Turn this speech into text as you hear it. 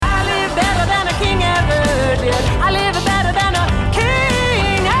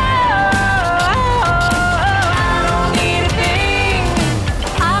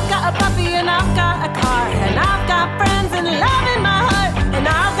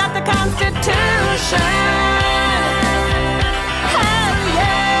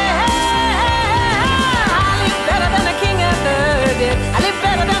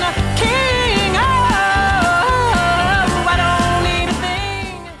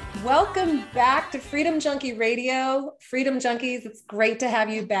Welcome back to Freedom Junkie Radio. Freedom Junkies, it's great to have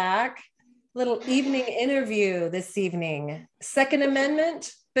you back. Little evening interview this evening. Second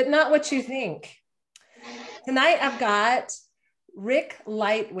Amendment, but not what you think. Tonight I've got Rick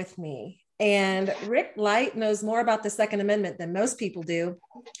Light with me. And Rick Light knows more about the Second Amendment than most people do.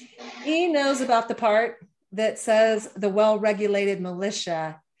 He knows about the part that says the well-regulated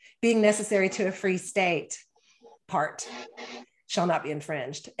militia being necessary to a free state part shall not be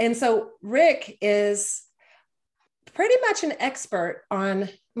infringed. And so Rick is pretty much an expert on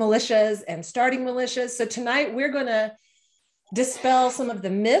militias and starting militias. So tonight we're going to dispel some of the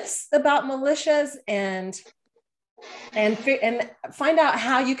myths about militias and find out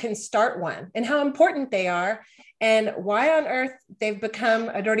how you can start one and how important they are and why on earth they've become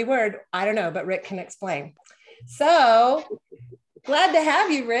a dirty word. I don't know, but Rick can explain. So glad to have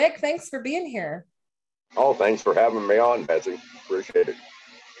you, Rick. Thanks for being here. Oh, thanks for having me on, Betsy. Appreciate it.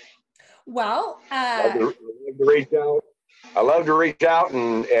 Well, I love to reach out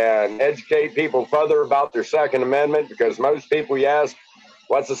and educate people further about their Second Amendment, because most people you ask,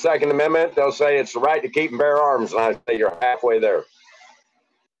 what's the Second Amendment? They'll say it's the right to keep and bear arms. And I say you're halfway there.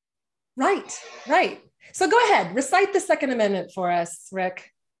 Right. So go ahead, recite the Second Amendment for us,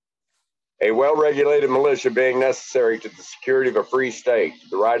 Rick. A well-regulated militia being necessary to the security of a free state,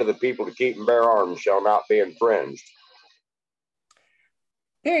 the right of the people to keep and bear arms shall not be infringed.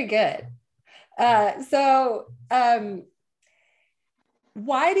 Very good. Why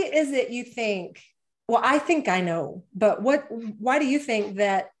is it you think, well, I think I know, but why do you think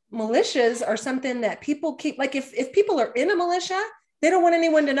that militias are something that people keep, like if people are in a militia, they don't want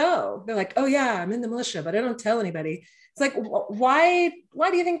anyone to know. They're like, oh yeah, I'm in the militia, but I don't tell anybody. It's like, why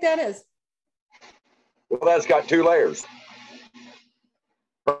do you think that is? Well, that's got two layers.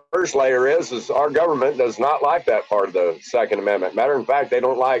 First layer is our government does not like that part of the Second Amendment. Matter of fact, they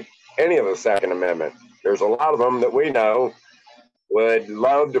don't like any of the Second Amendment. There's a lot of them that we know would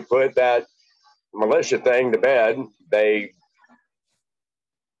love to put that militia thing to bed. They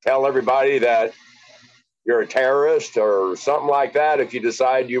tell everybody that you're a terrorist or something like that if you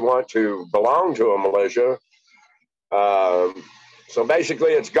decide you want to belong to a militia. So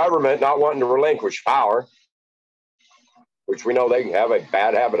basically, it's government not wanting to relinquish power, which we know they can have a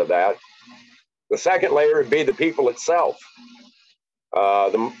bad habit of that. The second layer would be the people itself.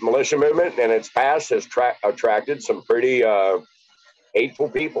 The militia movement in its past has attracted some pretty hateful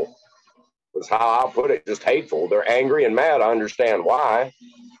people, was how I'll put it, just hateful. They're angry and mad. I understand why.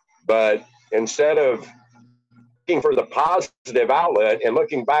 But instead of looking for the positive outlet and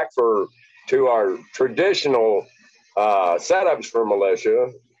looking back to our traditional setups for militia,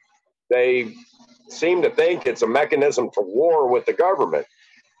 they seem to think it's a mechanism for war with the government.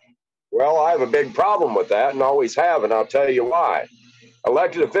 Well, I have a big problem with that and always have, and I'll tell you why.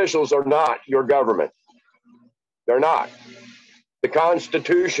 Elected officials are not your government. They're not. The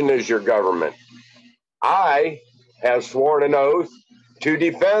Constitution is your government. I have sworn an oath to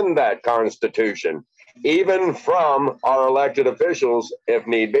defend that Constitution, even from our elected officials, if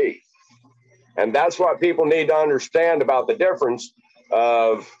need be. And that's what people need to understand about the difference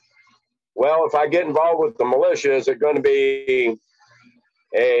of, well, if I get involved with the militia, is it going to be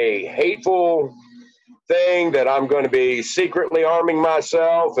a hateful thing that I'm going to be secretly arming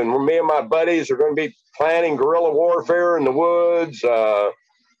myself and me and my buddies are going to be planning guerrilla warfare in the woods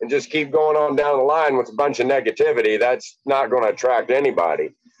and just keep going on down the line with a bunch of negativity? That's not going to attract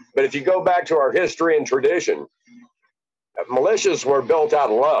anybody. But if you go back to our history and tradition, militias were built out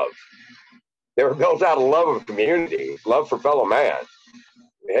of love. They were built out of love of community, love for fellow man.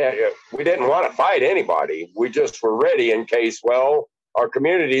 We didn't want to fight anybody. We just were ready in case, well, our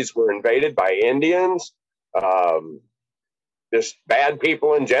communities were invaded by Indians, just bad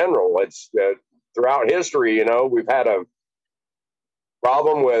people in general. It's throughout history, we've had a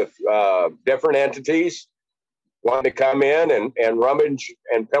problem with different entities wanting to come in and rummage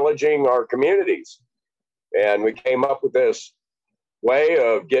and pillaging our communities. And we came up with this way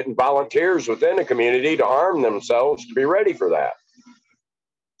of getting volunteers within the community to arm themselves to be ready for that.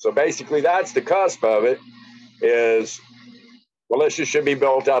 So basically, that's the cusp of it, is militia should be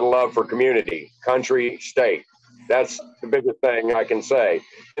built out of love for community, country, state. That's the biggest thing I can say.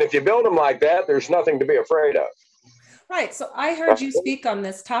 And if you build them like that, there's nothing to be afraid of. Right. So I heard you speak on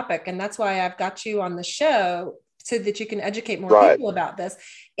this topic, and that's why I've got you on the show, so that you can educate more people about this.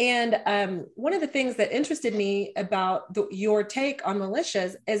 And one of the things that interested me about your take on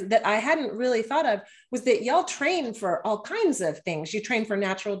militias is that I hadn't really thought of was that y'all train for all kinds of things. You train for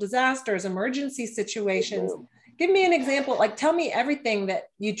natural disasters, emergency situations. Give me an example, like tell me everything that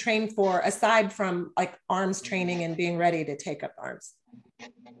you train for aside from like arms training and being ready to take up arms.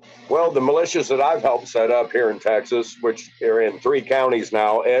 Well, the militias that I've helped set up here in Texas, which are in 3 counties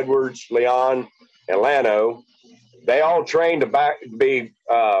now, Edwards, Leon, and Llano, they all train to be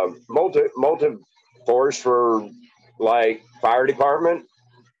multi force for like fire department,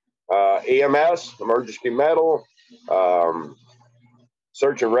 EMS, emergency medical, um,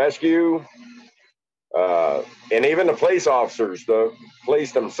 search and rescue, and even the police officers, the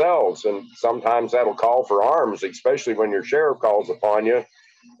police themselves. And sometimes that'll call for arms, especially when your sheriff calls upon you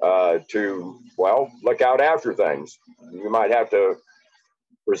to, well, look out after things. You might have to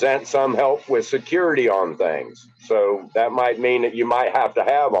present some help with security on things. So that might mean that you might have to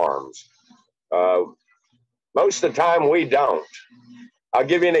have arms. Most of the time, we don't. I'll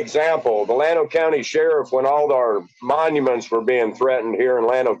give you an example. The Llano County Sheriff, when all our monuments were being threatened here in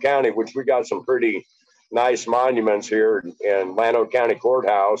Llano County, which we got some pretty nice monuments here in Llano County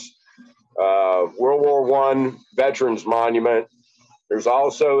Courthouse, World War I Veterans Monument. There's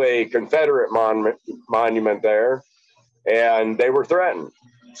also a Confederate monument there, and they were threatened.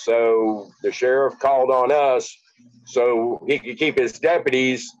 So the sheriff called on us so he could keep his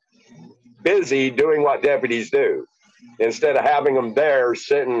deputies busy doing what deputies do, instead of having them there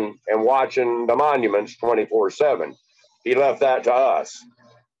sitting and watching the monuments 24/7. He left that to us.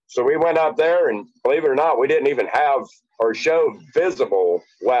 So we went up there, and believe it or not, we didn't even have or show visible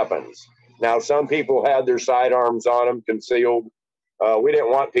weapons. Now, some people had their sidearms on them, concealed. We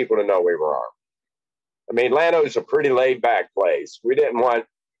didn't want people to know we were armed. I mean, Llano's a pretty laid back place. We didn't want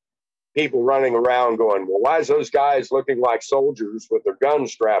people running around going, well, why is those guys looking like soldiers with their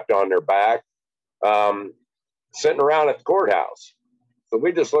guns strapped on their back, sitting around at the courthouse? So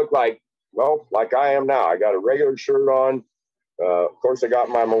we just looked like, well, like I am now. I got a regular shirt on. Of course, I got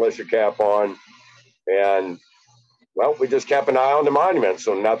my militia cap on. And, well, we just kept an eye on the monument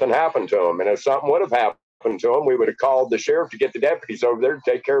so nothing happened to them. And if something would have happened to them, we would have called the sheriff to get the deputies over there to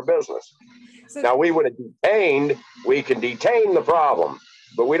take care of business. So, now, we can detain the problem,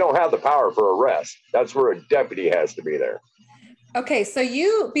 but we don't have the power for arrest. That's where a deputy has to be there. Okay, so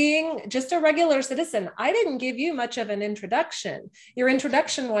you being just a regular citizen, I didn't give you much of an introduction. Your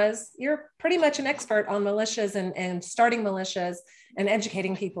introduction was you're pretty much an expert on militias and starting militias and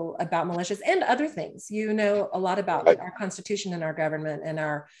educating people about militias and other things. You know a lot about our Constitution and our government and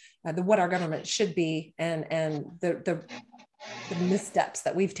what our government should be and the missteps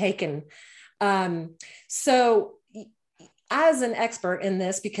that we've taken. So as an expert in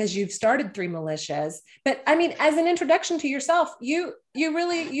this, because you've started 3 militias, but I mean, as an introduction to yourself, you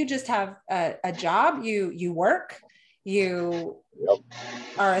just have a job, you work, you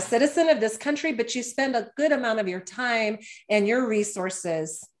are a citizen of this country, but you spend a good amount of your time and your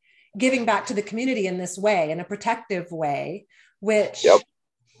resources giving back to the community in this way, in a protective way, which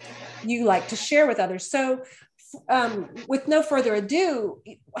you like to share with others. So with no further ado,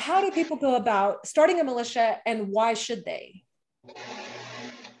 how do people go about starting a militia and why should they?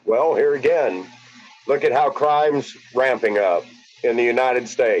 Well, here again, look at how crime's ramping up in the United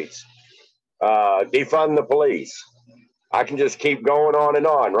States. Defund the police. I can just keep going on and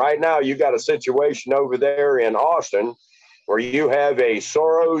on. Right now, you got a situation over there in Austin where you have a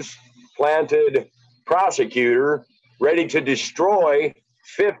Soros-planted prosecutor ready to destroy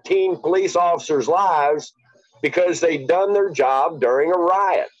 15 police officers' lives because they done their job during a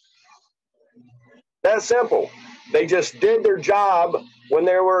riot. That's simple. They just did their job when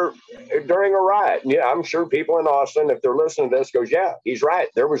they were during a riot. Yeah, I'm sure people in Austin, if they're listening to this, goes, yeah, he's right.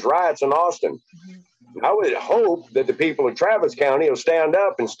 There was riots in Austin. I would hope that the people of Travis County will stand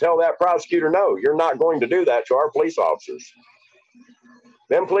up and tell that prosecutor, no, you're not going to do that to our police officers.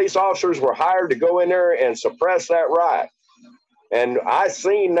 Them police officers were hired to go in there and suppress that riot. And I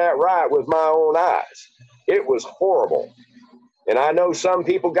seen that riot with my own eyes. It was horrible. And I know some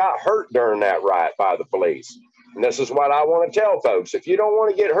people got hurt during that riot by the police. And this is what I want to tell folks. If you don't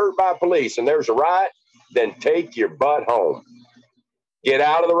want to get hurt by police and there's a riot, then take your butt home. Get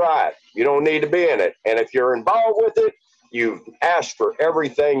out of the riot. You don't need to be in it. And if you're involved with it, you've asked for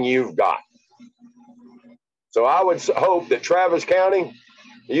everything you've got. So I would hope that Travis County,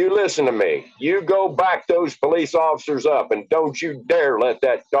 you listen to me. You go back those police officers up, and don't you dare let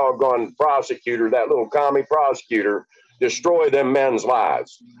that doggone prosecutor, that little commie prosecutor, destroy them men's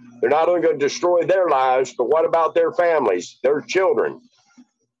lives. They're not only going to destroy their lives, but what about their families, their children?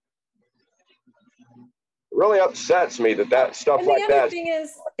 It really upsets me that stuff like that. The other thing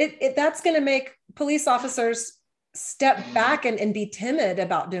is, that's going to make police officers step back and be timid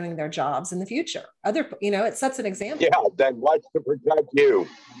about doing their jobs in the future. It sets an example. Yeah, then what's to protect you?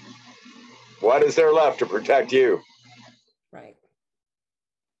 What is there left to protect you? Right.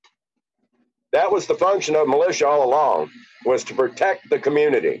 That was the function of militia all along, was to protect the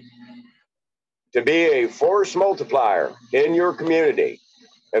community, to be a force multiplier in your community.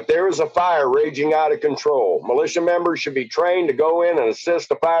 If there is a fire raging out of control, militia members should be trained to go in and assist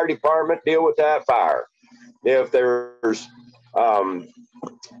the fire department deal with that fire. If there's,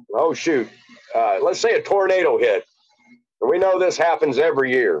 let's say a tornado hit. We know this happens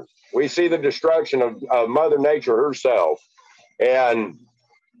every year. We see the destruction of Mother Nature herself. And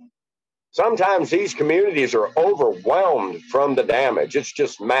sometimes these communities are overwhelmed from the damage. It's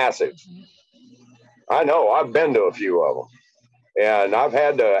just massive. I know, I've been to a few of them. And I've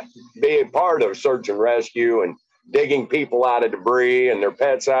had to be a part of search and rescue and digging people out of debris and their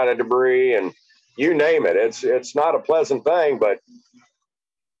pets out of debris and you name it. It's not a pleasant thing, but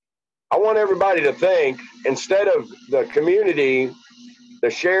I want everybody to think, instead of the community, the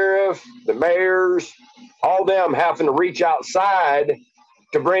sheriff, the mayors, all them having to reach outside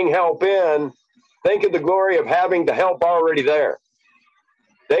to bring help in, think of the glory of having the help already there.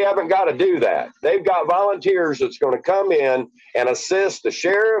 They haven't got to do that. They've got volunteers that's going to come in and assist the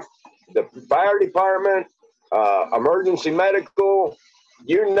sheriff, the fire department, emergency medical,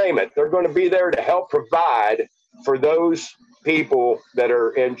 you name it. They're going to be there to help provide for those people that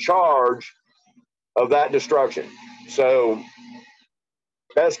are in charge of that destruction. So,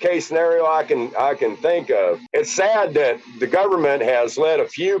 best case scenario I can think of. It's sad that the government has let a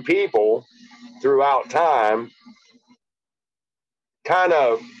few people throughout time kind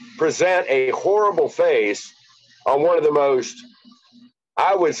of present a horrible face on one of the most,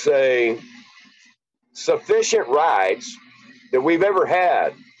 I would say, sufficient rights that we've ever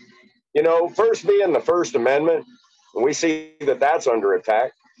had. You know, first being the First Amendment, and we see that that's under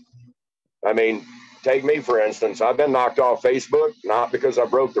attack. I mean, take me, for instance. I've been knocked off Facebook, not because I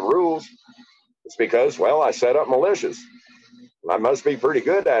broke the rules. It's because, well, I set up militias. I must be pretty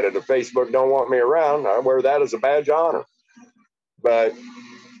good at it if Facebook don't want me around. I wear that as a badge of honor. But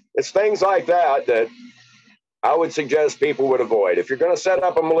it's things like that that I would suggest people would avoid. If you're going to set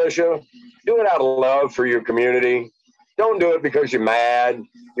up a militia, do it out of love for your community. Don't do it because you're mad,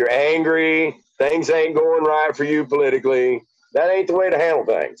 you're angry, things ain't going right for you politically. That ain't the way to handle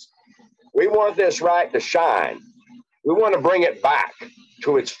things. We want this right to shine. We want to bring it back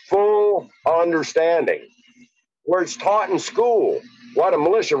to its full understanding, where it's taught in school what a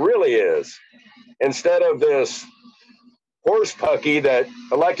militia really is, instead of this horse pucky that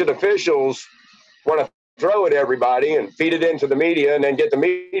elected officials want to throw at everybody and feed it into the media and then get the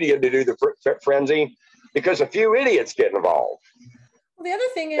media to do the frenzy because a few idiots get involved. Well, the other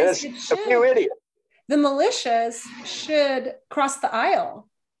thing is, a few idiots. The militias should cross the aisle.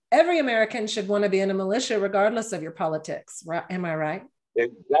 Every American should want to be in a militia regardless of your politics. Right? Am I right?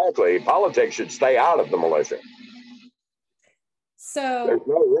 Exactly. Politics should stay out of the militia. So there's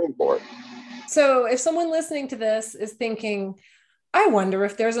no room for it. So if someone listening to this is thinking, I wonder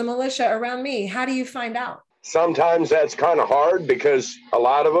if there's a militia around me, how do you find out? Sometimes that's kind of hard because a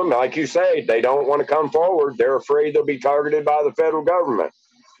lot of them, like you say, they don't want to come forward. They're afraid they'll be targeted by the federal government.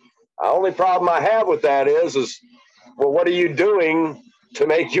 The only problem I have with that is, well, what are you doing to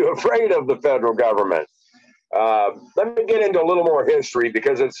make you afraid of the federal government? Let me get into a little more history,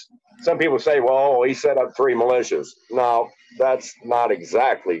 because some people say, well, he set up 3 militias. No, that's not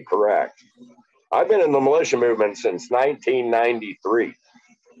exactly correct. I've been in the militia movement since 1993.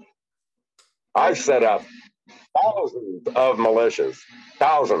 I've set up thousands of militias,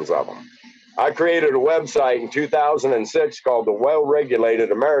 thousands of them. I created a website in 2006 called the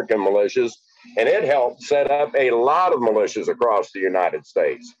Well-Regulated American Militias, and it helped set up a lot of militias across the United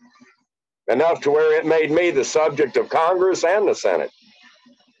States, enough to where it made me the subject of Congress and the Senate.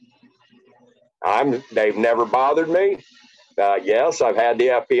 They've never bothered me. Yes, I've had the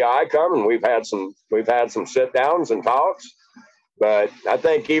FBI come, and we've had some sit downs and talks. But I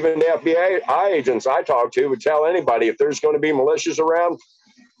think even the FBI agents I talk to would tell anybody, if there's going to be militias around,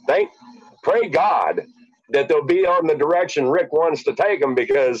 pray God that they'll be on the direction Rick wants to take them,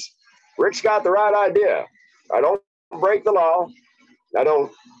 because Rick's got the right idea. I don't break the law. I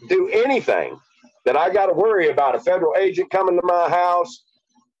don't do anything that I got to worry about a federal agent coming to my house,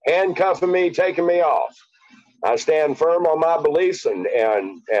 handcuffing me, taking me off. I stand firm on my beliefs and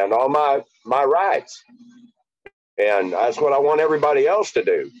on my rights. And that's what I want everybody else to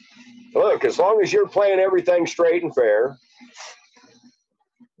do. Look, as long as you're playing everything straight and fair,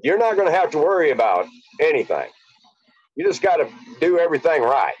 you're not going to have to worry about anything. You just got to do everything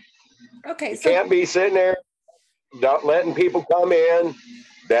right. Okay. You can't be sitting there letting people come in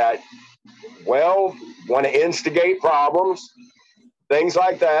that, well, want to instigate problems, things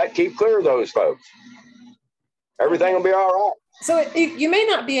like that. Keep clear of those folks. Everything will be all right. So you may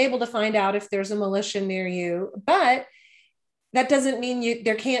not be able to find out if there's a militia near you, but that doesn't mean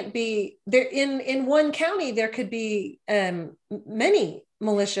there can't be there in one county. There could be many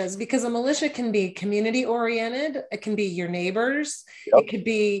militias, because a militia can be community oriented. It can be your neighbors. Yep. It could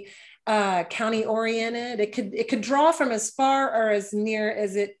be county oriented. It could draw from as far or as near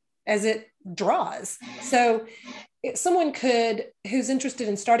as it draws. So someone who's interested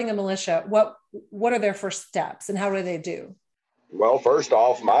in starting a militia, what are their first steps and how do they do? Well, first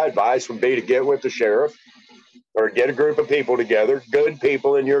off, my advice would be to get with the sheriff or get a group of people together, good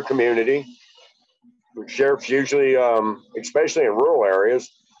people in your community. Sheriffs usually, especially in rural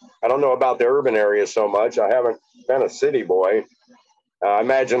areas, I don't know about the urban areas so much. I haven't been a city boy. I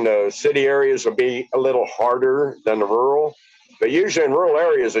imagine the city areas will be a little harder than the rural, but usually in rural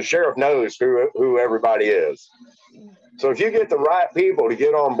areas, the sheriff knows who everybody is. So if you get the right people to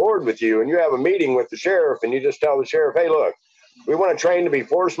get on board with you and you have a meeting with the sheriff and you just tell the sheriff, hey, look, we want to train to be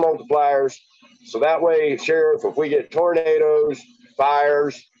force multipliers. So that way, sheriff, if we get tornadoes,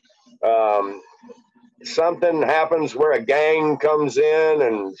 fires, something happens where a gang comes in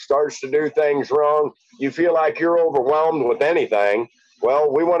and starts to do things wrong, you feel like you're overwhelmed with anything.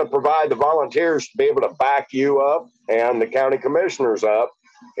 Well, we want to provide the volunteers to be able to back you up and the county commissioners up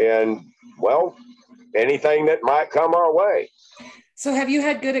and, well, anything that might come our way. So have you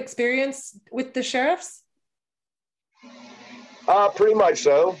had good experience with the sheriffs? Pretty much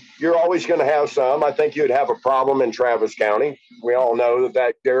so. You're always going to have some. I think you'd have a problem in Travis County. We all know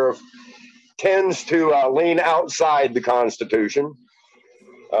that sheriff tends to lean outside the Constitution.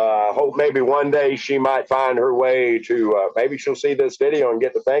 Hope maybe one day she might find her way to, maybe she'll see this video and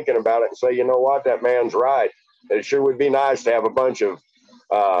get to thinking about it and say, you know what, that man's right. It sure would be nice to have a bunch of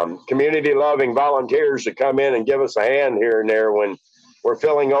community-loving volunteers to come in and give us a hand here and there when we're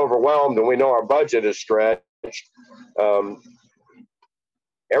feeling overwhelmed and we know our budget is stretched.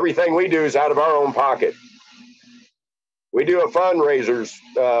 Everything we do is out of our own pocket. We do a fundraisers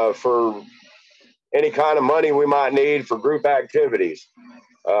for any kind of money we might need for group activities.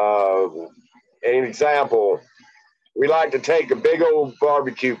 An example, we like to take a big old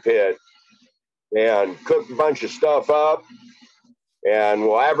barbecue pit and cook a bunch of stuff up, and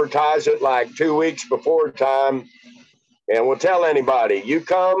we'll advertise it like 2 weeks before time, and we'll tell anybody, you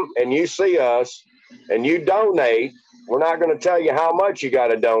come and you see us and you donate. We're not going to tell you how much you got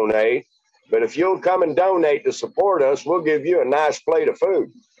to donate, but if you'll come and donate to support us, we'll give you a nice plate of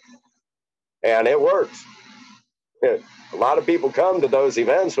food. And it works. A lot of people come to those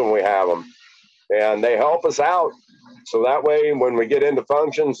events when we have them, and they help us out. So that way, when we get into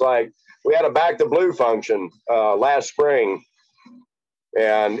functions, like we had a Back to Blue function last spring,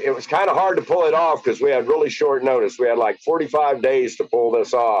 and it was kind of hard to pull it off because we had really short notice. We had like 45 days to pull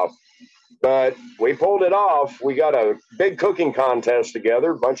this off. But we pulled it off. We got a big cooking contest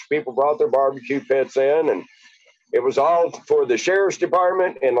together. A bunch of people brought their barbecue pits in, and it was all for the Sheriff's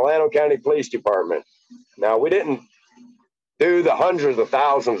Department and the Llano County Police Department. Now, we didn't do the hundreds of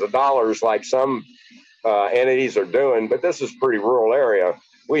thousands of dollars like some entities are doing, but this is a pretty rural area.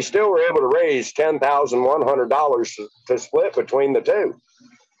 We still were able to raise $10,100 to split between the two.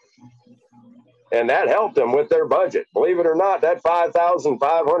 And that helped them with their budget. Believe it or not, that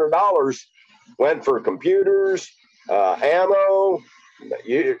 $5,500 went for computers, ammo,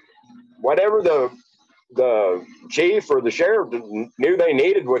 whatever the chief or the sheriff knew they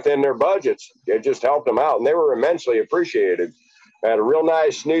needed within their budgets. It just helped them out, and they were immensely appreciated. I had a real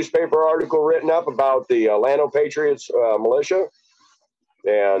nice newspaper article written up about the Llano Patriots militia,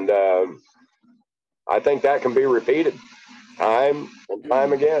 and I think that can be repeated time and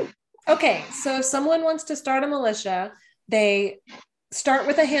time again. Okay, so if someone wants to start a militia, they start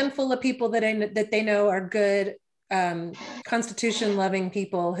with a handful of people that they know are good, Constitution-loving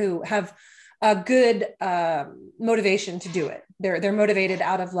people who have a good motivation to do it. They're motivated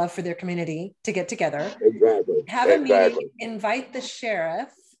out of love for their community to get together. Exactly. Have a meeting, invite the sheriff.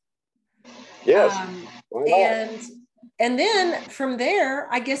 Yes. And then from there,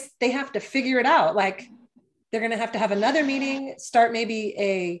 I guess they have to figure it out. Like, they're going to have another meeting, start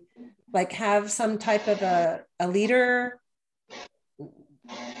maybe have some type of a leader,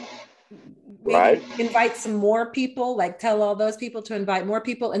 maybe right. Invite some more people, like tell all those people to invite more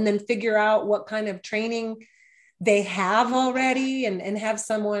people, and then figure out what kind of training they have already and have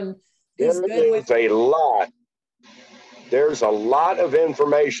someone who's good with There's a lot of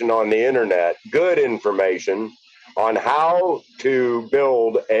information on the internet, good information on how to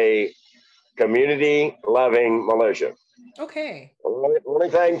build a community-loving militia. Okay. The only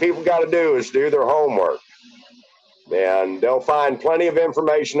thing people got to do is do their homework. And they'll find plenty of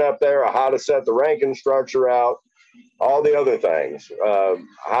information up there on how to set the ranking structure out, all the other things,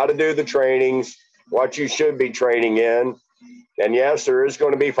 how to do the trainings, what you should be training in. And yes, there is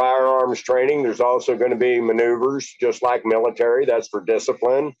going to be firearms training. There's also going to be maneuvers, just like military. That's for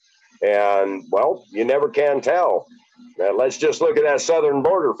discipline. And, well, you never can tell. Let's just look at that southern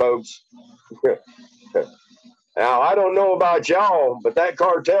border, folks. Now, I don't know about y'all, but that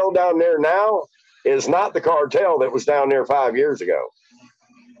cartel down there now is not the cartel that was down there 5 years ago.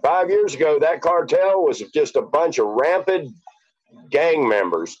 5 years ago, that cartel was just a bunch of rampant gang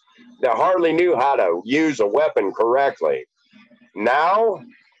members that hardly knew how to use a weapon correctly. Now,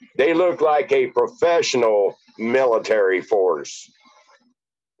 they look like a professional military force.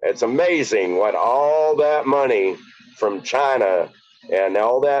 It's amazing what all that money from China and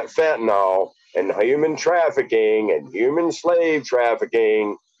all that fentanyl and human trafficking and human slave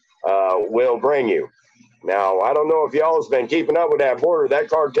trafficking will bring you. Now, I don't know if y'all's been keeping up with that border. That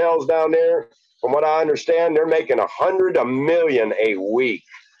cartel's down there, from what I understand, they're making $100 million a week.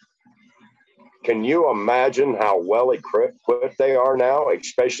 Can you imagine how well equipped they are now,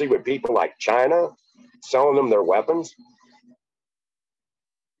 especially with people like China selling them their weapons?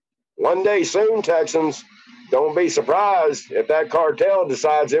 One day soon, Texans, don't be surprised if that cartel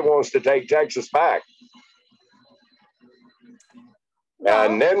decides it wants to take Texas back.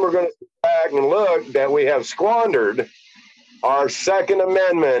 And then we're going to sit back and look that we have squandered our Second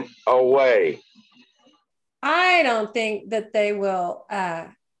Amendment away. I don't think that they will.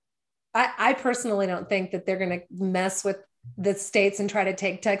 I personally don't think that they're going to mess with the states and try to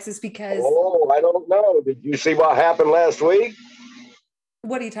take Texas because. Oh, I don't know. Did you see what happened last week?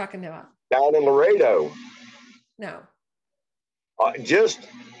 What are you talking about? Down in Laredo. No. Just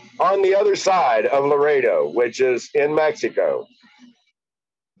on the other side of Laredo, which is in Mexico.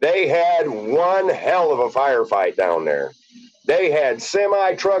 They had one hell of a firefight down there. They had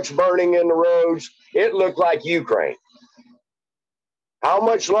semi trucks burning in the roads. It looked like Ukraine. How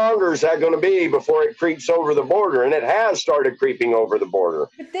much longer is that going to be before it creeps over the border? And it has started creeping over the border.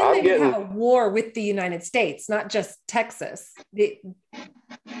 But then they have a war with the United States, not just Texas. They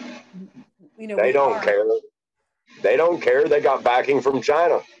don't care. They don't care. They got backing from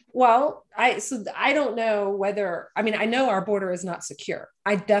China. Well, I don't know whether, I mean, I know our border is not secure.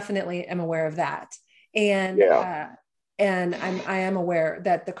 I definitely am aware of that. And, and I am aware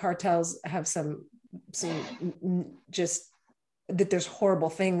that the cartels have some just that there's horrible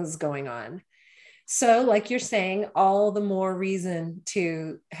things going on. So like you're saying, all the more reason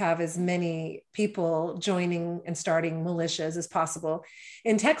to have as many people joining and starting militias as possible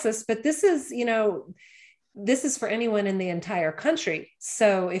in Texas. But this is, this is for anyone in the entire country.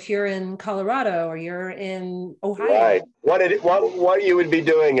 So if you're in Colorado or you're in Ohio. Right. What you would be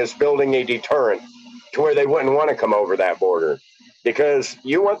doing is building a deterrent to where they wouldn't want to come over that border. Because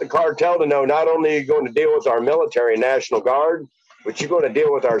you want the cartel to know not only are you going to deal with our military and National Guard, but you're going to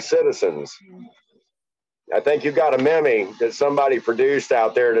deal with our citizens. I think you got a meme that somebody produced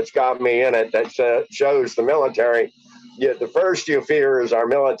out there that's got me in it that shows the military. The first you fear is our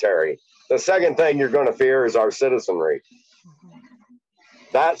military. The second thing you're going to fear is our citizenry.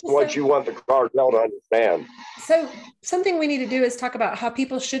 That's what you want the cartel to understand. So something we need to do is talk about how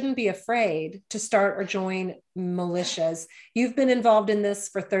people shouldn't be afraid to start or join militias. You've been involved in this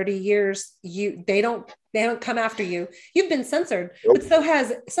for 30 years. They don't come after you. You've been censored, nope. But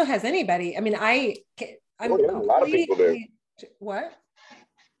so has anybody. I mean, a lot of people do. What?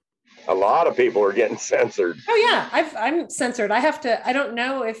 A lot of people are getting censored. Oh yeah, I'm censored. I don't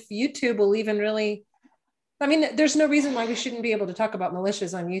know if YouTube will even really. I mean, there's no reason why we shouldn't be able to talk about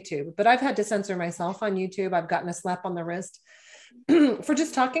militias on YouTube, but I've had to censor myself on YouTube. I've gotten a slap on the wrist for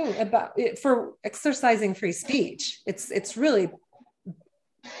just talking about it, for exercising free speech. It's really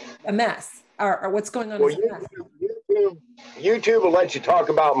a mess. Or what's going on. Well, YouTube will let you talk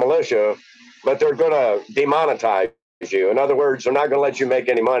about militia, but they're going to demonetize you. In other words, they're not going to let you make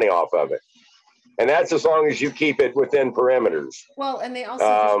any money off of it. And that's as long as you keep it within perimeters. Well, and they also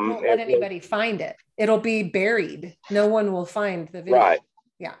won't let anybody find it. It'll be buried. No one will find the video. Right.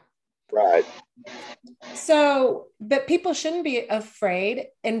 Yeah. Right. So, but people shouldn't be afraid.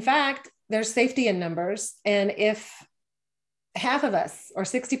 In fact, there's safety in numbers. And if half of us or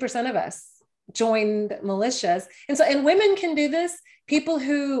 60% of us joined militias, and women can do this, people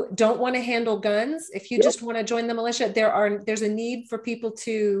who don't want to handle guns, if you just want to join the militia, there's a need for people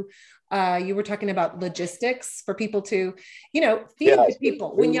to you were talking about logistics for people to, feed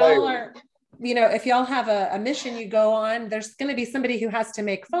people. When y'all are, if y'all have a mission you go on, there's going to be somebody who has to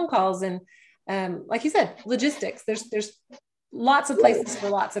make phone calls and, like you said, logistics. There's lots of places for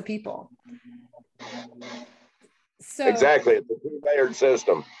lots of people. So exactly, it's a two-layered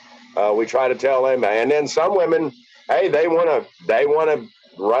system. We try to tell them, and then some women hey, they want to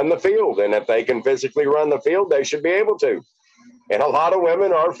run the field, and if they can physically run the field, they should be able to. And a lot of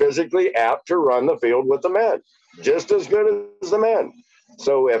women are physically apt to run the field with the men, just as good as the men.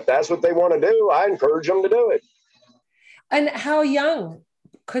 So if that's what they want to do, I encourage them to do it. And how young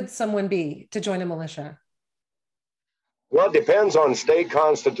could someone be to join a militia? Well, it depends on state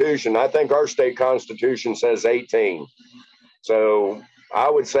constitution. I think our state constitution says 18. So I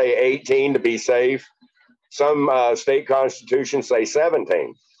would say 18 to be safe. Some state constitutions say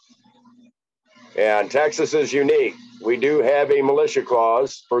 17. And Texas is unique. We do have a militia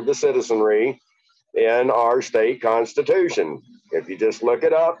clause for the citizenry in our state constitution. If you just look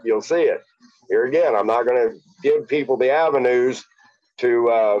it up, you'll see it. Here again, I'm not going to give people the avenues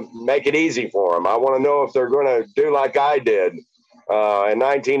to make it easy for them. I want to know if they're going to do like I did. In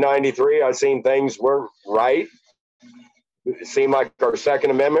 1993, I seen things weren't right. It seemed like our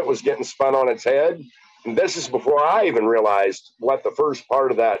Second Amendment was getting spun on its head. And this is before I even realized what the first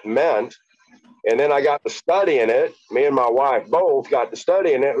part of that meant. And then I got to studying it. Me and my wife both got to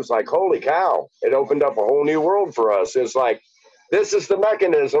studying it. It was like, holy cow, it opened up a whole new world for us. It's like, this is the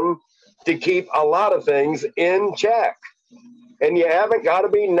mechanism to keep a lot of things in check. And you haven't got to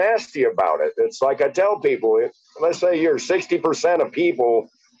be nasty about it. It's like I tell people, let's say you're 60% of people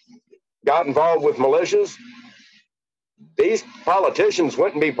got involved with militias. These politicians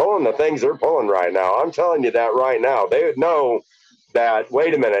wouldn't be pulling the things they're pulling right now. I'm telling you that right now. They would know that,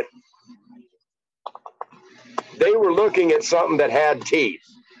 wait a minute, they were looking at something that had teeth,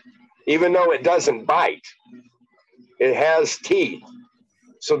 even though it doesn't bite. It has teeth.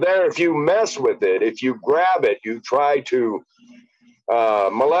 So there, if you mess with it, if you grab it, you try to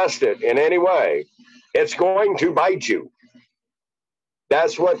molest it in any way, it's going to bite you.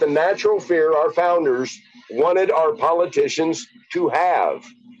 That's what the natural fear our founders wanted our politicians to have,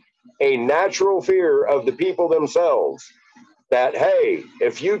 a natural fear of the people themselves, that, hey,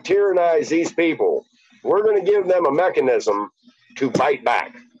 if you tyrannize these people, we're going to give them a mechanism to bite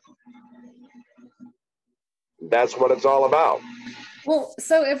back. That's what it's all about. Well,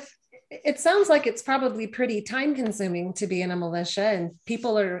 so if it sounds like it's probably pretty time consuming to be in a militia, and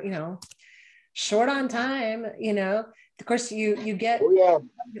people are, short on time, of course you get,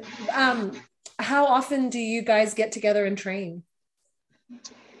 oh, yeah. How often do you guys get together and train?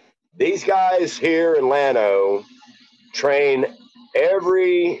 These guys here in Llano train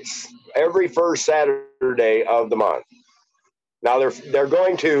every first Saturday of the month. Now they're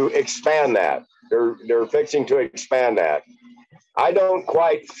going to expand that. They're fixing to expand that. I don't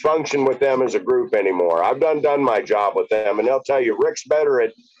quite function with them as a group anymore. I've done my job with them, and they'll tell you Rick's better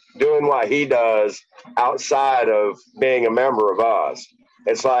at doing what he does outside of being a member of us.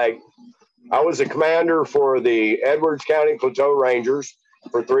 It's like, I was a commander for the Edwards County Plateau Rangers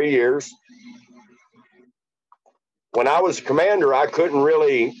for 3 years. When I was a commander, I couldn't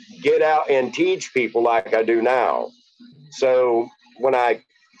really get out and teach people like I do now. So when I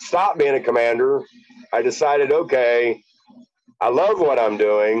stopped being a commander, I decided, okay, I love what I'm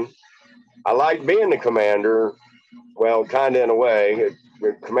doing. I like being the commander. Well, kind of in a way.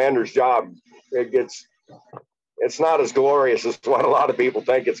 The commander's job, it's not as glorious as what a lot of people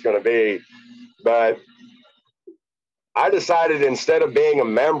think it's going to be. But I decided, instead of being a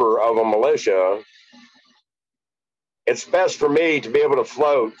member of a militia, it's best for me to be able to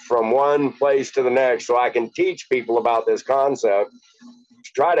float from one place to the next so I can teach people about this concept,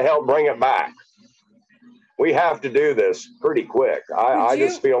 to try to help bring it back. We have to do this pretty quick. I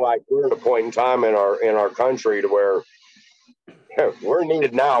just feel like we're at a point in time in our country to where we're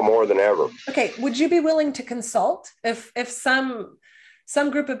needed now more than ever. Okay, would you be willing to consult if some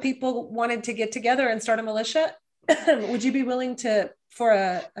group of people wanted to get together and start a militia? Would you be willing to, for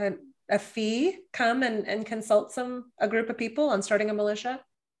a fee, come and consult a group of people on starting a militia?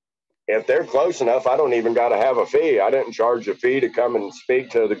 If they're close enough, I don't even got to have a fee. I didn't charge a fee to come and speak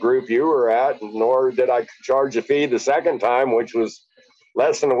to the group you were at, nor did I charge a fee the second time, which was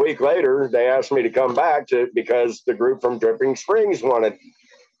less than a week later. They asked me to come back because the group from Dripping Springs wanted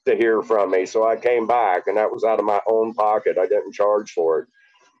to hear from me. So I came back, and that was out of my own pocket. I didn't charge for it.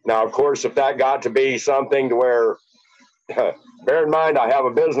 Now, of course, if that got to be something to where, bear in mind, I have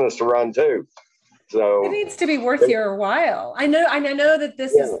a business to run too. So it needs to be worth your while. I know that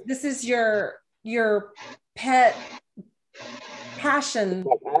this is your pet passion.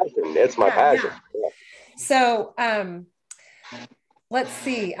 It's my passion. Yeah. So let's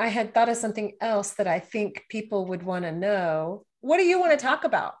see. I had thought of something else that I think people would want to know. What do you want to talk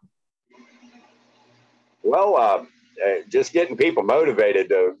about? Well, just getting people motivated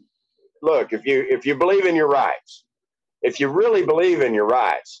to look. If you believe in your rights, if you really believe in your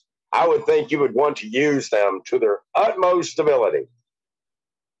rights, I would think you would want to use them to their utmost ability.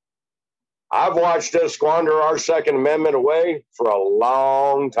 I've watched us squander our Second Amendment away for a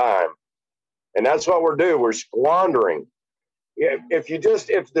long time. And that's what we're doing. We're squandering.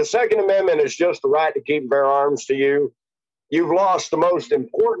 If the Second Amendment is just the right to keep bear arms to you, you've lost the most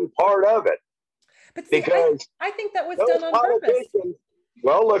important part of it. But see, because I think that was done on purpose.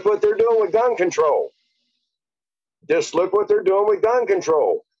 Well, look what they're doing with gun control. Just look what they're doing with gun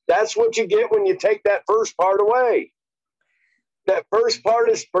control. That's what you get when you take that first part away. That first part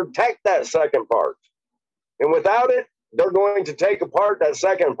is protect that second part. And without it, they're going to take apart that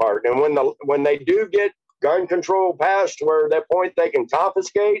second part. And when they do get gun control passed to where that point they can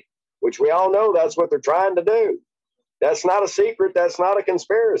confiscate, which we all know that's what they're trying to do. That's not a secret. That's not a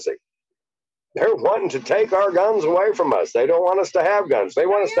conspiracy. They're wanting to take our guns away from us. They don't want us to have guns. They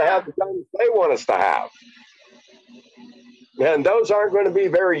want us to have the guns they want us to have. And those aren't going to be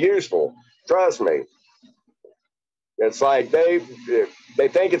very useful. Trust me. It's like they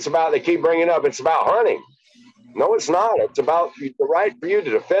think it's about, they keep bringing up, it's about hunting. No, it's not. It's about the right for you to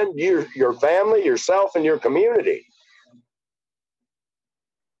defend your family, yourself, and your community.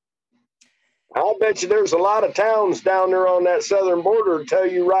 I'll bet you there's a lot of towns down there on that southern border tell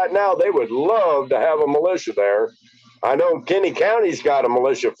you right now they would love to have a militia there. I know Kenny County's got a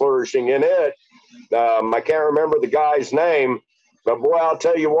militia flourishing in it. I can't remember the guy's name, but boy, I'll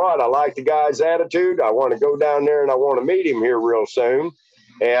tell you what, I like the guy's attitude. I want to go down there and I want to meet him here real soon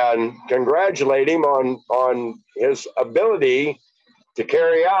and congratulate him on his ability to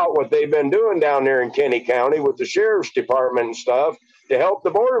carry out what they've been doing down there in Kenny County with the sheriff's department and stuff to help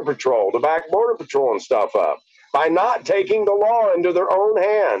the border patrol, to back border patrol and stuff up by not taking the law into their own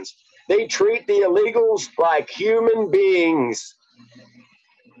hands. They treat the illegals like human beings.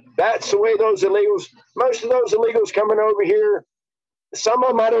 That's the way most of those illegals coming over here, some of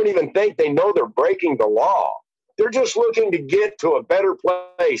them, I don't even think they know they're breaking the law. They're just looking to get to a better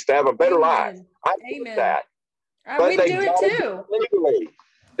place, to have a better life. I get that. But we do it too. Legally.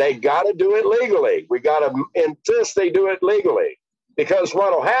 They got to do it legally. We got to insist they do it legally. Because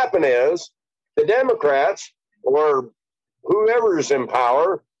what will happen is the Democrats or whoever's in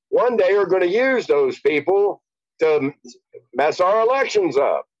power one day are going to use those people to mess our elections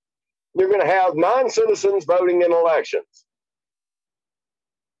up. You're going to have non-citizens voting in elections.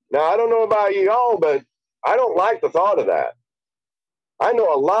 Now, I don't know about you all, but I don't like the thought of that. I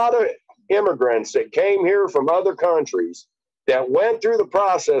know a lot of immigrants that came here from other countries that went through the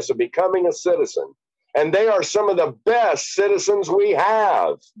process of becoming a citizen, and they are some of the best citizens we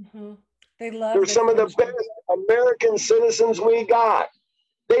have. Mm-hmm. They're some of the best American citizens we got.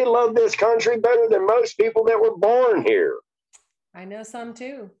 They love this country better than most people that were born here. I know some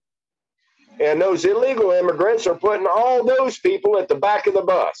too. And those illegal immigrants are putting all those people at the back of the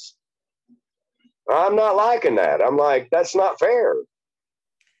bus. I'm not liking that. I'm like, that's not fair.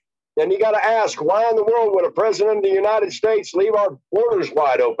 And you got to ask, why in the world would a president of the United States leave our borders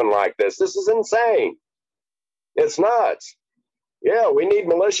wide open like this? This is insane. It's nuts. Yeah, we need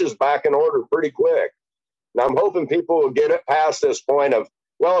militias back in order pretty quick. And I'm hoping people will get it past this point of,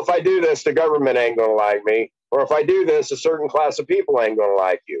 well, if I do this, the government ain't going to like me. Or if I do this, a certain class of people ain't going to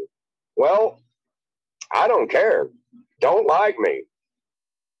like you. Well, I don't care. Don't like me.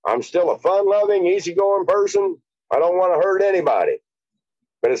 I'm still a fun-loving, easygoing person. I don't want to hurt anybody.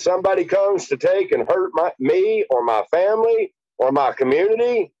 But if somebody comes to take and hurt me or my family or my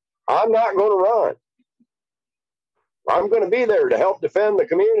community, I'm not going to run. I'm going to be there to help defend the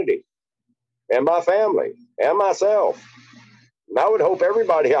community and my family and myself. And I would hope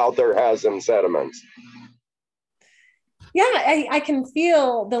everybody out there has them sentiments. Yeah, I can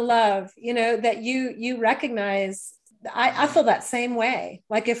feel the love, that you recognize. I feel that same way.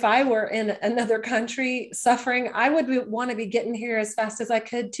 Like if I were in another country suffering, I would want to be getting here as fast as I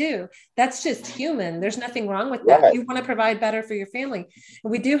could too. That's just human. There's nothing wrong with that. Right. You want to provide better for your family.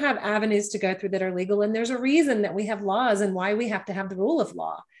 And we do have avenues to go through that are legal. And there's a reason that we have laws and why we have to have the rule of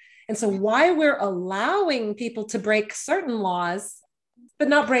law. And so why we're allowing people to break certain laws, but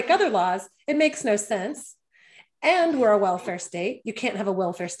not break other laws, it makes no sense. And we're a welfare state. You can't have a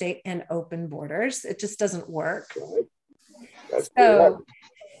welfare state and open borders. It just doesn't work. So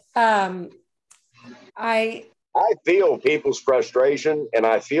I feel people's frustration and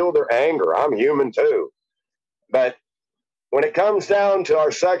I feel their anger. I'm human too. But when it comes down to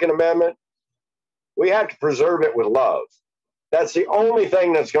our Second Amendment, we have to preserve it with love. That's the only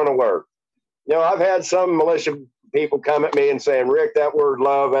thing that's going to work. I've had some militia people come at me and saying, Rick, that word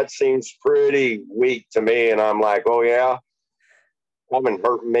love, that seems pretty weak to me. And I'm like, oh yeah, someone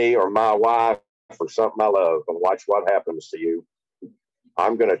hurt me or my wife or something I love, and watch what happens to you.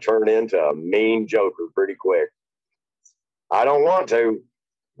 I'm going to turn into a mean joker pretty quick. I don't want to,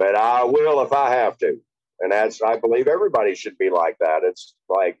 but I will if I have to. And I believe everybody should be like that. It's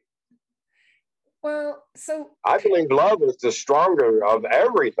like, well, so I believe love is the stronger of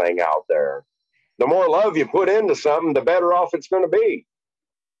everything out there. The more love you put into something, the better off it's going to be.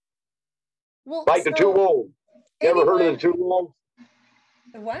 Well, like the two wolves. You ever heard of the two wolves?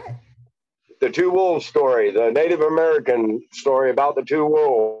 The what? The two wolves story, the Native American story about the two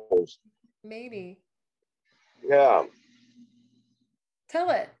wolves. Maybe. Yeah. Tell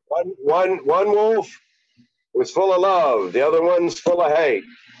it. One wolf was full of love. The other one's full of hate.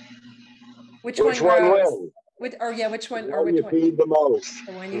 Which one wins? Which one? The one you feed the most.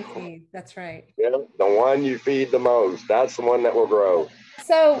 The one you feed. That's right. Yeah, the one you feed the most. That's the one that will grow.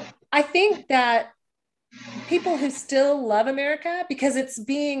 So I think that people who still love America, because it's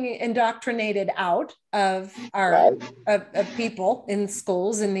being indoctrinated out of our of people in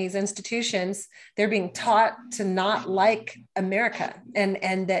schools, in these institutions, they're being taught to not like America, and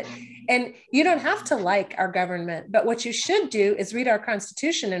you don't have to like our government, but what you should do is read our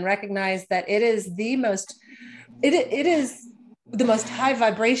Constitution and recognize that it is the most high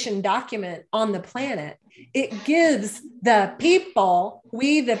vibration document on the planet. It gives the people,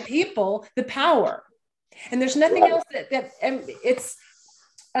 we the people, the power. And there's nothing else and it's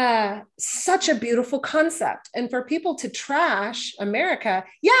such a beautiful concept. And for people to trash America,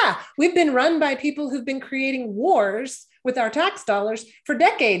 yeah, we've been run by people who've been creating wars with our tax dollars for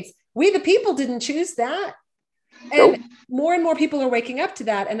decades. We the people didn't choose that. And more and more people are waking up to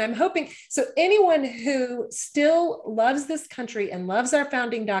that. And I'm hoping, so anyone who still loves this country and loves our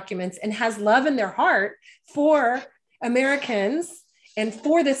founding documents and has love in their heart for Americans and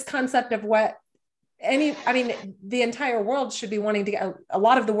for this concept of what the entire world should be wanting to get, a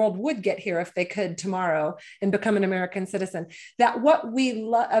lot of the world would get here if they could tomorrow and become an American citizen. That what we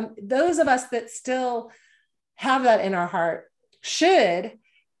love, those of us that still have that in our heart should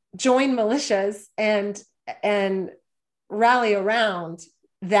join militias and rally around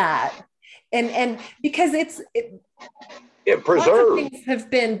that. And because it preserves. Things have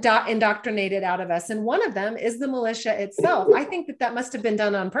been indoctrinated out of us. And one of them is the militia itself. I think that must have been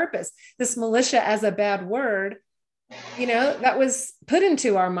done on purpose. This militia as a bad word, that was put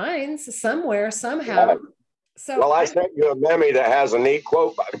into our minds somewhere, somehow. Yeah. So I sent you a meme that has a neat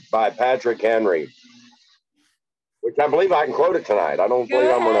quote by Patrick Henry, which I believe I can quote it tonight. I don't believe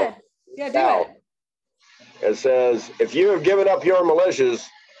I'm going to. Yeah, do it. It says, if you have given up your militias,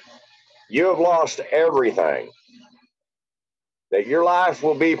 you have lost everything. That your life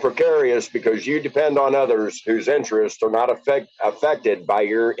will be precarious because you depend on others whose interests are not affected by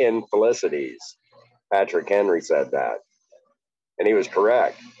your infelicities. Patrick Henry said that. And he was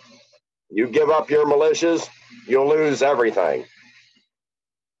correct. You give up your militias, you'll lose everything.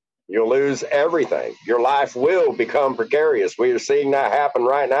 You'll lose everything. Your life will become precarious. We are seeing that happen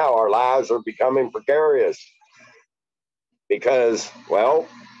right now. Our lives are becoming precarious because,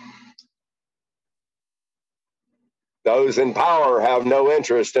 those in power have no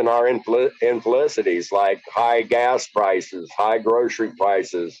interest in our infelicities, like high gas prices, high grocery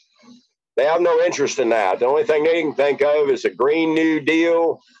prices. They have no interest in that. The only thing they can think of is a Green New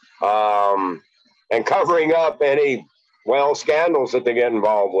Deal and covering up any, scandals that they get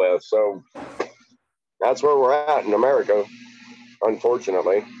involved with. So that's where we're at in America,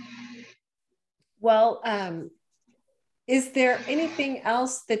 unfortunately. Well, is there anything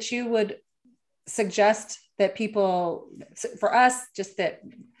else that you would suggest that people, for us, just that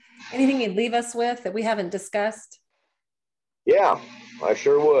anything you'd leave us with that we haven't discussed? Yeah, I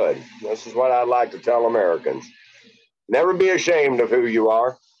sure would. This is what I'd like to tell Americans. Never be ashamed of who you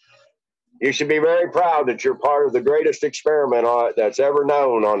are. You should be very proud that you're part of the greatest experiment that's ever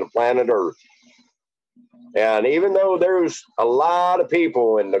known on the planet Earth. And even though there's a lot of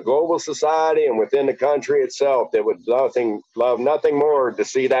people in the global society and within the country itself that would love nothing more to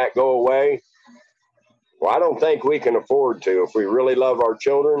see that go away, I don't think we can afford to if we really love our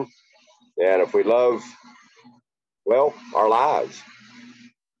children and if we love, our lives.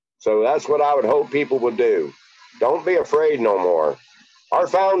 So that's what I would hope people would do. Don't be afraid no more. Our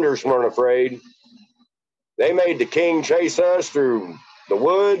founders weren't afraid. They made the king chase us through the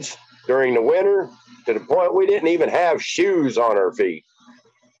woods during the winter to the point we didn't even have shoes on our feet.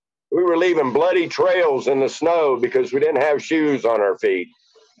 We were leaving bloody trails in the snow because we didn't have shoes on our feet.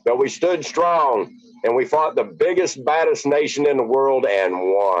 But we stood strong and we fought the biggest, baddest nation in the world and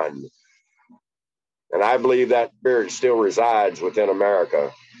won. And I believe that spirit still resides within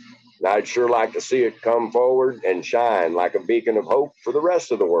America. And I'd sure like to see it come forward and shine like a beacon of hope for the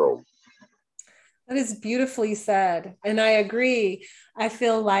rest of the world. That is beautifully said. And I agree. I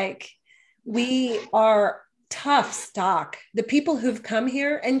feel like we are tough stock. The people who've come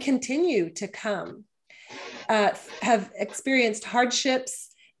here and continue to come have experienced hardships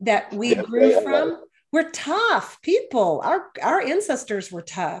that we grew from. We're tough people. Our ancestors were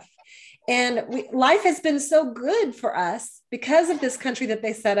tough. And life has been so good for us because of this country that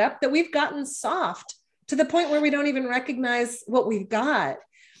they set up that we've gotten soft to the point where we don't even recognize what we've got.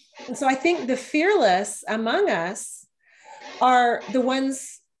 And so I think the fearless among us are the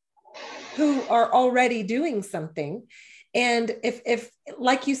ones who are already doing something. And if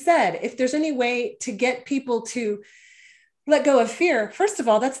like you said, if there's any way to get people to let go of fear, first of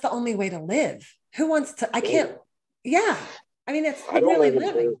all, that's the only way to live. Who wants to? I can't. Yeah. I mean, it's really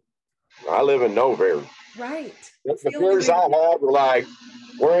living. I live in no fear. Right. The fears I have are like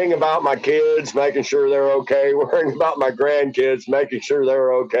worrying about my kids, making sure they're okay, worrying about my grandkids, making sure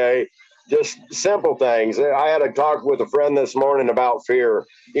they're okay. Just simple things. I had a talk with a friend this morning about fear.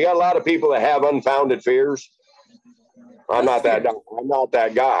 You got a lot of people that have unfounded fears. I'm not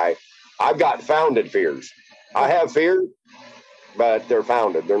that guy. I've got founded fears. I have fears, but they're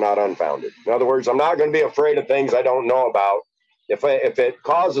founded. They're not unfounded. In other words, I'm not going to be afraid of things I don't know about. If it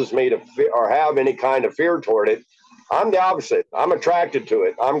causes me to or have any kind of fear toward it, I'm the opposite. I'm attracted to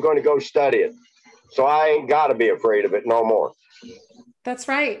it. I'm going to go study it. So I ain't got to be afraid of it no more. That's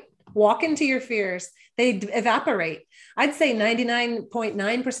right. Walk into your fears. They evaporate. I'd say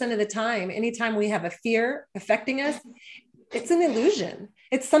 99.9% of the time, anytime we have a fear affecting us, it's an illusion.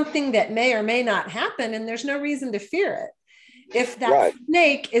 It's something that may or may not happen, and there's no reason to fear it. If that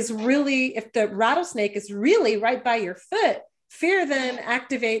snake is really, if the rattlesnake is really right by your foot, fear then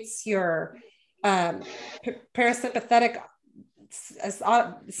activates your parasympathetic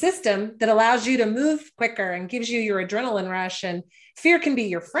system that allows you to move quicker and gives you your adrenaline rush. And fear can be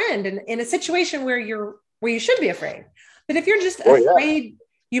your friend in a situation where you should be afraid. But if you're just afraid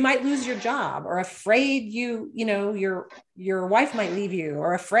you might lose your job, or afraid your wife might leave you,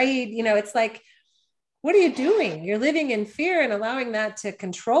 or afraid, it's like, what are you doing? You're living in fear and allowing that to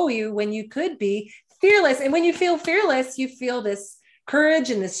control you when you could be fearless. And when you feel fearless, you feel this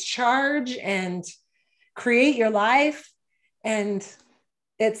courage and this charge and create your life. And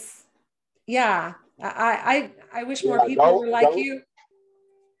it's, I wish more people were like you.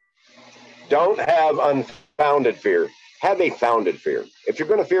 Don't have unfounded fear. Have a founded fear. If you're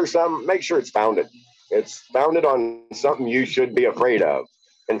going to fear something, make sure it's founded. It's founded on something you should be afraid of.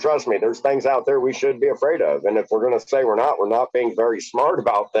 And trust me, there's things out there we should be afraid of. And if we're going to say we're not being very smart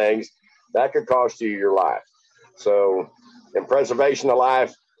about things, that could cost you your life. So in preservation of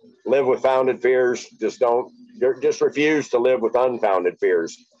life, live with founded fears. Just refuse to live with unfounded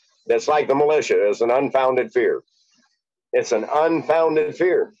fears. That's like the militia. It's an unfounded fear. It's an unfounded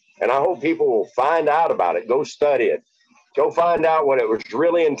fear. And I hope people will find out about it. Go study it. Go find out what it was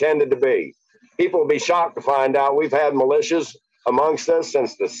really intended to be. People will be shocked to find out we've had militias amongst us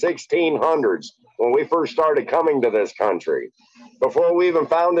since the 1600s, when we first started coming to this country, before we even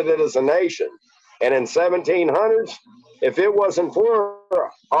founded it as a nation. And in 1700s, if it wasn't for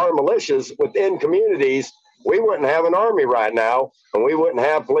our militias within communities, we wouldn't have an army right now, and we wouldn't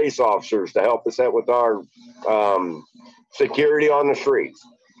have police officers to help us out with our security on the streets.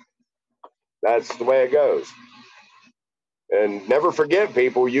 That's the way it goes. And never forget,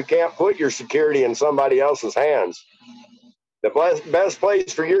 people, you can't put your security in somebody else's hands. The best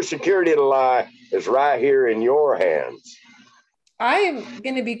place for your security to lie is right here in your hands. I am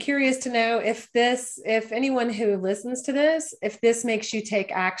going to be curious to know if anyone who listens to this, if this makes you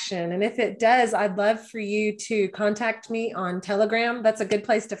take action. And if it does, I'd love for you to contact me on Telegram. That's a good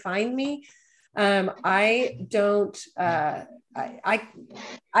place to find me. I don't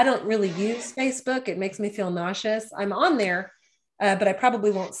really use Facebook. It makes me feel nauseous. I'm on there, but I probably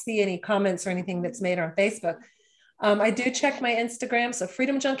won't see any comments or anything that's made on Facebook. I do check my Instagram, so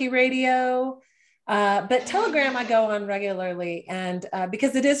Freedom Junkie Radio. But Telegram, I go on regularly, and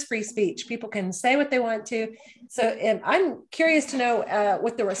because it is free speech, people can say what they want to. So I'm curious to know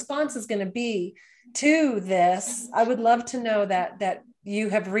what the response is going to be to this. I would love to know that you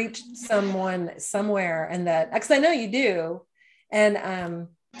have reached someone somewhere, and that, because I know you do. And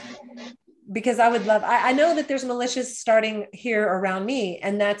because I know that there's militias starting here around me,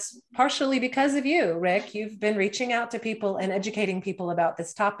 and that's partially because of you, Rick. You've been reaching out to people and educating people about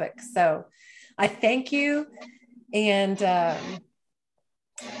this topic. So I thank you, and I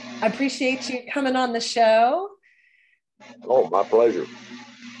appreciate you coming on the show. Oh, my pleasure.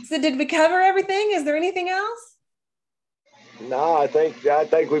 So did we cover everything? Is there anything else? No, I think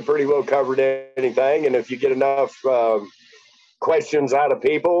we pretty well covered anything. And if you get enough questions out of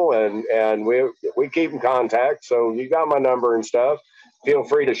people, and we keep in contact. So you got my number and stuff. Feel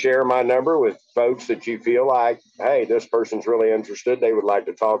free to share my number with folks that you feel like, hey, this person's really interested. They would like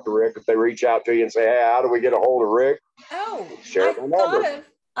to talk to Rick. If they reach out to you and say, hey, how do we get a hold of Rick? Oh, share my number.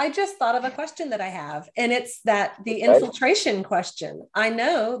 I just thought of a question that I have, and it's the infiltration question. I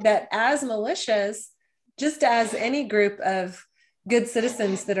know that as militias, just as any group of good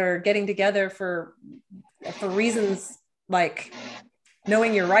citizens that are getting together for reasons like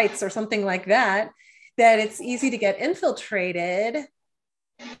knowing your rights or something like that, that it's easy to get infiltrated.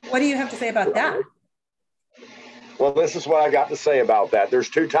 What do you have to say about that? Well, this is what I got to say about that. There's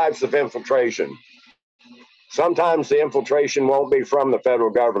two types of infiltration. Sometimes the infiltration won't be from the federal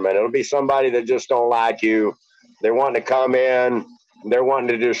government. It'll be somebody that just don't like you. They're wanting to come in. They're wanting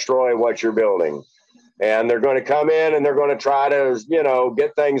to destroy what you're building. And they're going to come in and they're going to try to,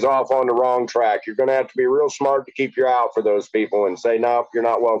 get things off on the wrong track. You're going to have to be real smart to keep your eye out for those people and say, no, you're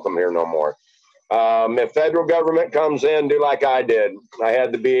not welcome here no more. If federal government comes in, do like I did. I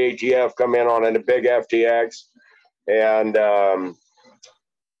had the BATF come in on a big FTX, and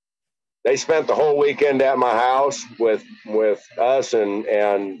they spent the whole weekend at my house with us,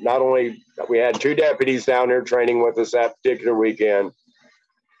 and not only we had two deputies down there training with us that particular weekend,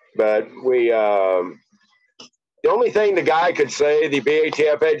 but the only thing the guy could say, the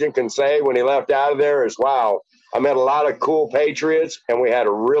BATF agent can say when he left out of there is, wow, I met a lot of cool patriots, and we had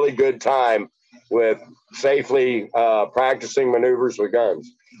a really good time with safely practicing maneuvers with guns.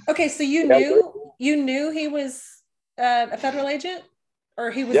 Okay, so you knew he was a federal agent,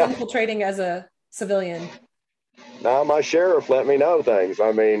 or he was infiltrating as a civilian? No, my sheriff let me know things.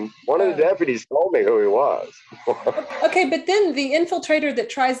 I mean, one of the deputies told me who he was. Okay, but then the infiltrator that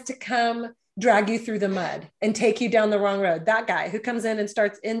tries to come drag you through the mud and take you down the wrong road, that guy who comes in and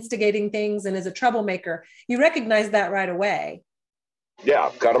starts instigating things and is a troublemaker, you recognize that right away.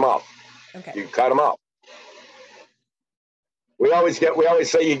 Yeah, cut him off. Okay. You cut him off. We always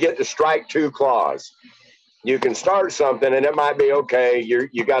say you get the strike two clause. You can start something and it might be okay.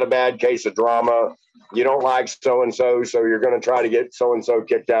 You got a bad case of drama. You don't like so-and-so, so you're going to try to get so-and-so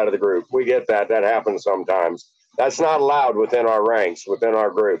kicked out of the group. We get that. That happens sometimes. That's not allowed within our ranks, within our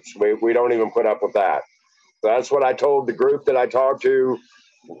groups. We don't even put up with that. So that's what I told the group that I talked to.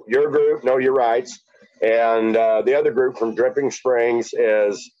 Your group, know your rights. And the other group from Dripping Springs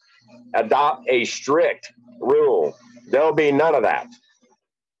is adopt a strict rule. There'll be none of that.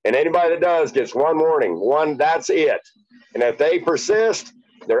 And anybody that does gets one warning. That's it. And if they persist,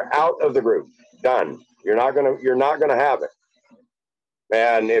 they're out of the group. Done. You're not gonna have it.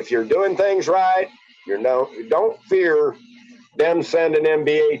 And if you're doing things right, don't fear them sending in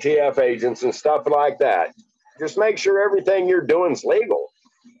BATF agents and stuff like that. Just make sure everything you're doing is legal.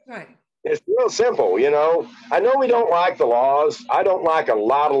 Right. It's real simple, I know we don't like the laws. I don't like a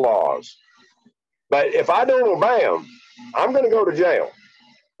lot of laws. But if I don't obey them, I'm going to go to jail.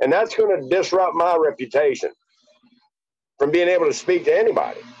 And that's going to disrupt my reputation from being able to speak to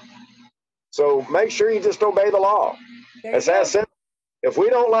anybody. So make sure you just obey the law. It's that simple. If we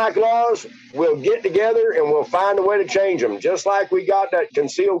don't like laws, we'll get together and we'll find a way to change them. Just like we got that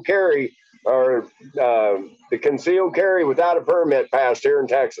concealed carry or the concealed carry without a permit passed here in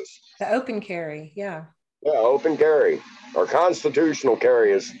Texas. The open carry, yeah. Yeah, open carry or constitutional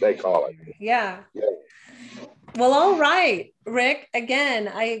carry as they call it. Yeah. Well, all right, Rick, again,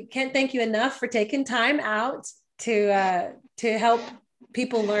 I can't thank you enough for taking time out to help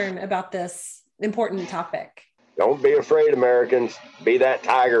people learn about this important topic. Don't be afraid, Americans. Be that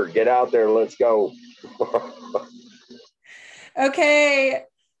tiger. Get out there. Let's go. Okay.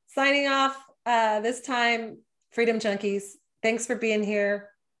 Signing off this time, Freedom Junkies. Thanks for being here.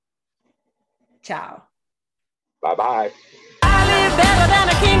 Ciao. Bye-bye. I live better than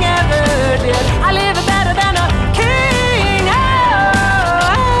a king ever did.